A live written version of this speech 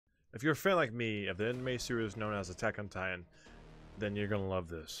If you're a fan like me of the anime series known as Attack on Titan, then you're gonna love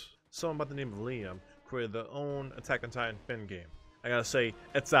this. Someone by the name of Liam created their own Attack on Titan fan game. I gotta say,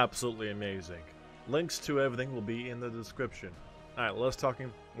 it's absolutely amazing. Links to everything will be in the description. Alright, let's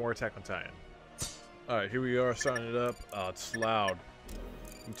talking more Attack on Titan. Alright, here we are starting it up. It's loud.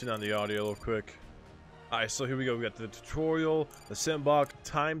 Let me turn on the audio real quick. Alright, so here we go. We got the tutorial, the sandbox,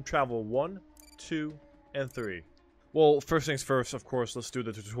 time travel 1, 2, and 3. Well, first things first, of course, let's do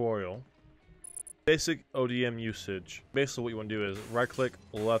the tutorial. Basic ODM usage. Basically what you want to do is right click,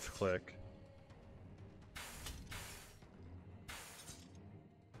 left click.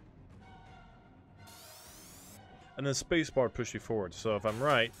 And then spacebar push you forward. So if I'm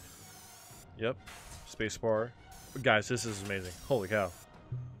right, yep, spacebar. Guys, this is amazing. Holy cow.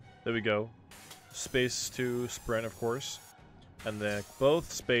 There we go. Space to sprint, of course. And then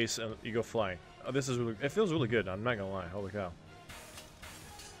both space and you go flying. Oh, this is really, it feels really good, I'm not gonna lie. Holy cow.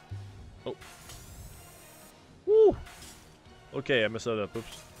 Oh. Woo! Okay, I messed that up.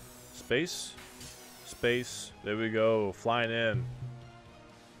 Oops. Space. Space. There we go. Flying in.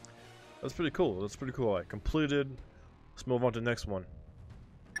 That's pretty cool. That's pretty cool. I completed. Let's move on to the next one.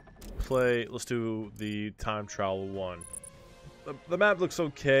 Play. Let's do the time travel one. The map looks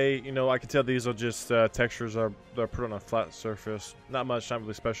okay. You know, I can tell these are just textures they're put on a flat surface. Not much, not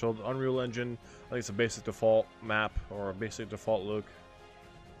really special. The Unreal Engine, I think it's a basic default map or a basic default look.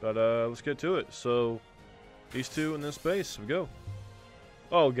 But let's get to it. So these two in this space, we go.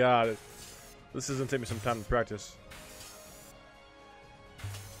 Oh god, this is gonna take me some time to practice.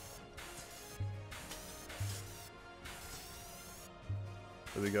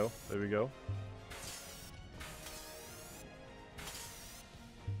 There we go. There we go.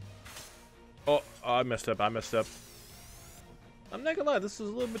 Oh, I messed up. I messed up. I'm not gonna lie, this is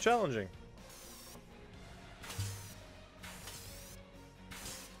a little bit challenging.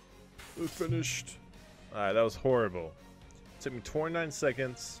 We finished. Alright, that was horrible. It took me 29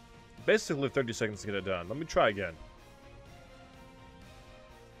 seconds. Basically 30 seconds to get it done. Let me try again.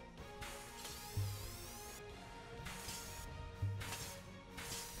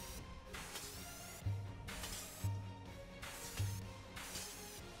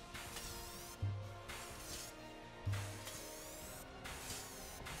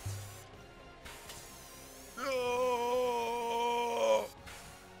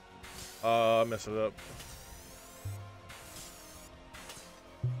 I messed it up.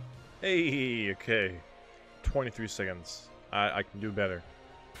 Hey, okay. 23 seconds. I can do better.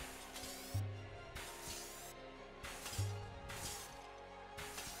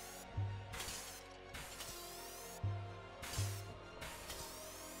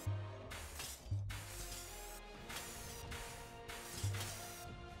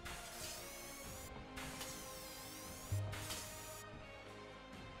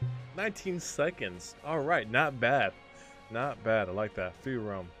 "19 seconds. Alright, not bad. Not bad. I like that. Free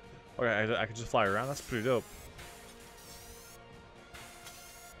roam. Okay, I can just fly around. That's pretty dope.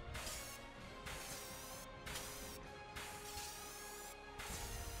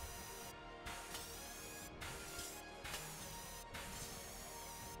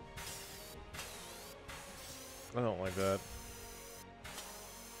 I don't like that.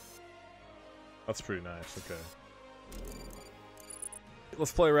 That's pretty nice. Okay.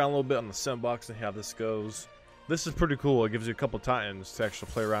 Let's play around a little bit on the sandbox and see how this goes. This is pretty cool. It gives you a couple titans to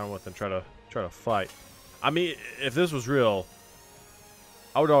actually play around with and try to fight. I mean, if this was real,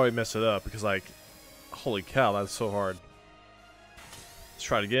 I would already mess it up because, like, holy cow, that's so hard. Let's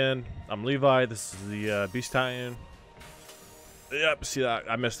try it again. I'm Levi. This is the Beast Titan. Yep. See that?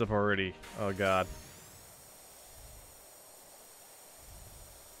 I messed up already. Oh god.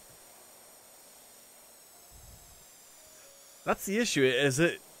 That's the issue. Is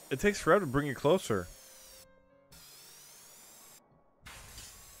it takes forever to bring you closer.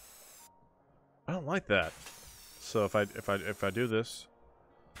 I don't like that. So if I do this,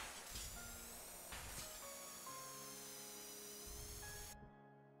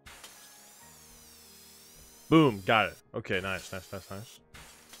 boom, got it. Okay, nice. You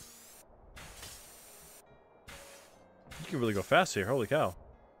can really go fast here. Holy cow.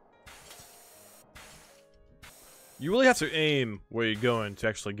 You really have to aim where you're going to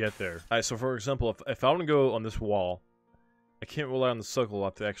actually get there. Alright, so for example, if I want to go on this wall, I can't rely on the circle. I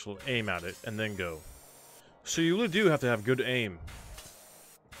have to actually aim at it and then go. So you really do have to have good aim.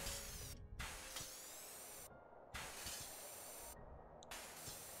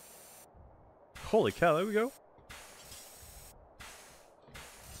 Holy cow, there we go.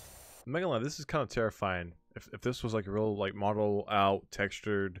 I'm not gonna lie, this is kind of terrifying. If this was like a real like model out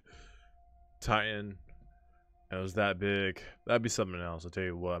textured Titan, It was that big. That'd be something else. I'll tell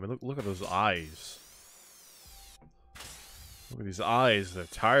you what. I mean, look at those eyes. Look at these eyes. They're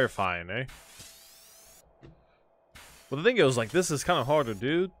terrifying, eh? Well, the thing is, like, this is kind of hard to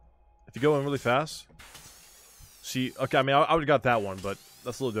do if you go in really fast. See, okay, I mean, I would have got that one, but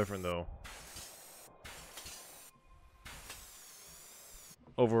that's a little different, though.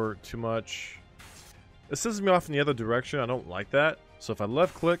 Over too much. It sends me off in the other direction. I don't like that. So if I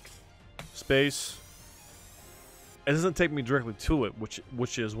left click, space, it doesn't take me directly to it,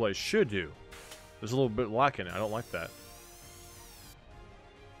 which is what it should do. There's a little bit lacking. I don't like that.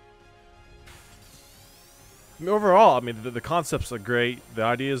 I mean, overall, I mean, the concepts are great. The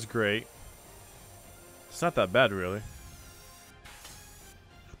idea is great. It's not that bad, really.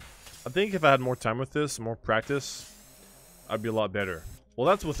 I think if I had more time with this, more practice, I'd be a lot better. Well,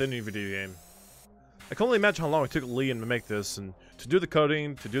 that's with any video game. I can only imagine how long it took Liam to make this, and to do the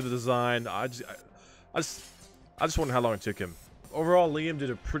coding, to do the design. I just wonder how long it took him. Overall, Liam did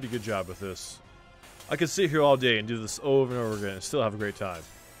a pretty good job with this. I could sit here all day and do this over and over again and still have a great time.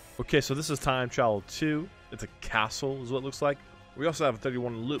 Okay, so this is Time Travel 2. It's a castle, is what it looks like. We also have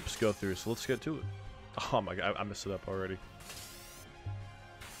 31 loops to go through, so let's get to it. Oh my god, I messed it up already.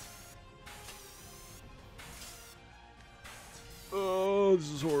 Oh,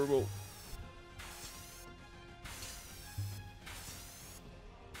 this is horrible.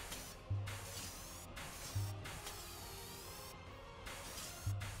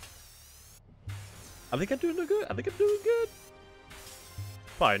 I think I'm doing good. I think I'm doing good.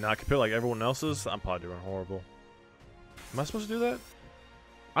 Probably not compared to like everyone else's. I'm probably doing horrible. Am I supposed to do that?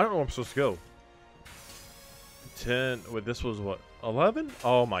 I don't know where I'm supposed to go. 10. Wait, this was what? 11?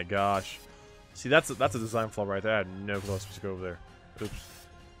 Oh my gosh. See, that's a design flaw right there. I had no clue I was supposed to go over there. Oops.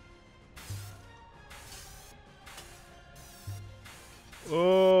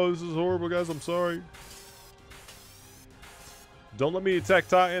 Oh, this is horrible, guys. I'm sorry. Don't let me attack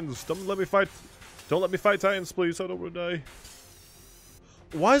Titans. Don't let me fight. Don't let me fight Titans, please. I don't want to die.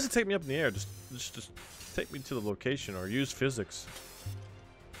 Why does it take me up in the air? Just take me to the location or use physics.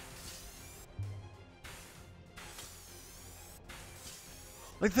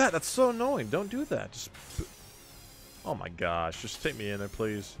 Like that. That's so annoying. Don't do that. Just. Oh my gosh. Just take me in there,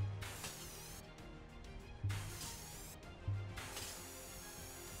 please.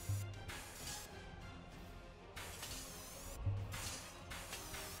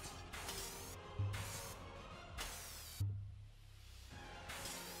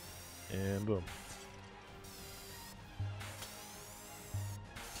 And boom.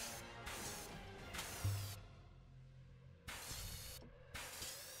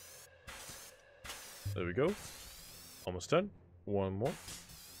 There we go. Almost done. One more.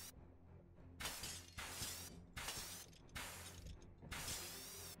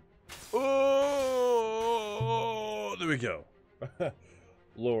 Oh, there we go.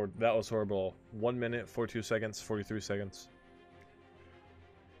 Lord, that was horrible. 1 minute, 42 seconds, 43 seconds.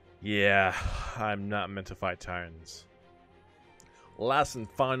 Yeah, I'm not meant to fight Titans. Last and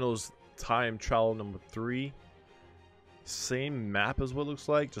finals, time travel number 3. Same map as what it looks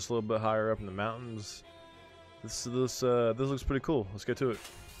like, just a little bit higher up in the mountains. This looks pretty cool. Let's get to it.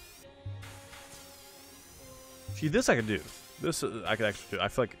 See, this I can do. This I can actually do. I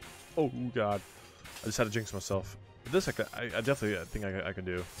feel like, oh god, I just had to jinx myself. But this I definitely think I can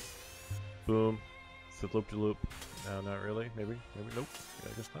do. Boom, flip loop to loop. No, not really. Maybe nope. Yeah,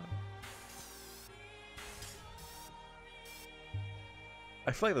 I guess not.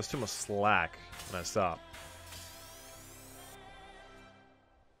 I feel like there's too much slack when I stop.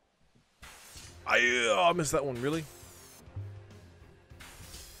 I missed that one, really?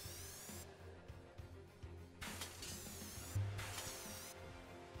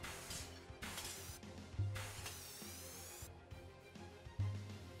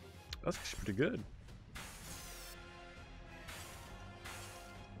 That's actually pretty good.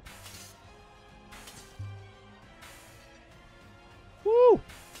 Woo!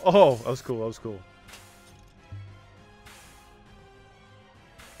 Oh, that was cool, that was cool.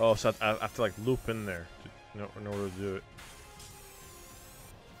 Oh, so I have to like loop in there in order to do it.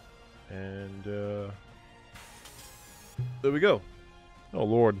 And there we go. Oh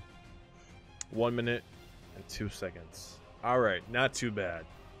lord. 1 minute and 2 seconds. Alright, not too bad.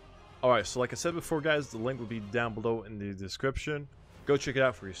 Alright, so like I said before, guys, the link will be down below in the description. Go check it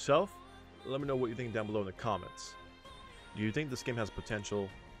out for yourself. Let me know what you think down below in the comments. Do you think this game has potential?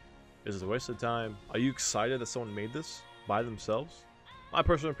 Is it a waste of time? Are you excited that someone made this by themselves? My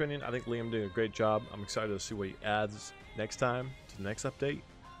personal opinion, I think Liam did a great job. I'm excited to see what he adds next time to the next update.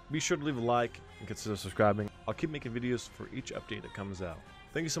 Be sure to leave a like and consider subscribing. I'll keep making videos for each update that comes out.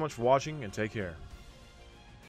 Thank you so much for watching and take care.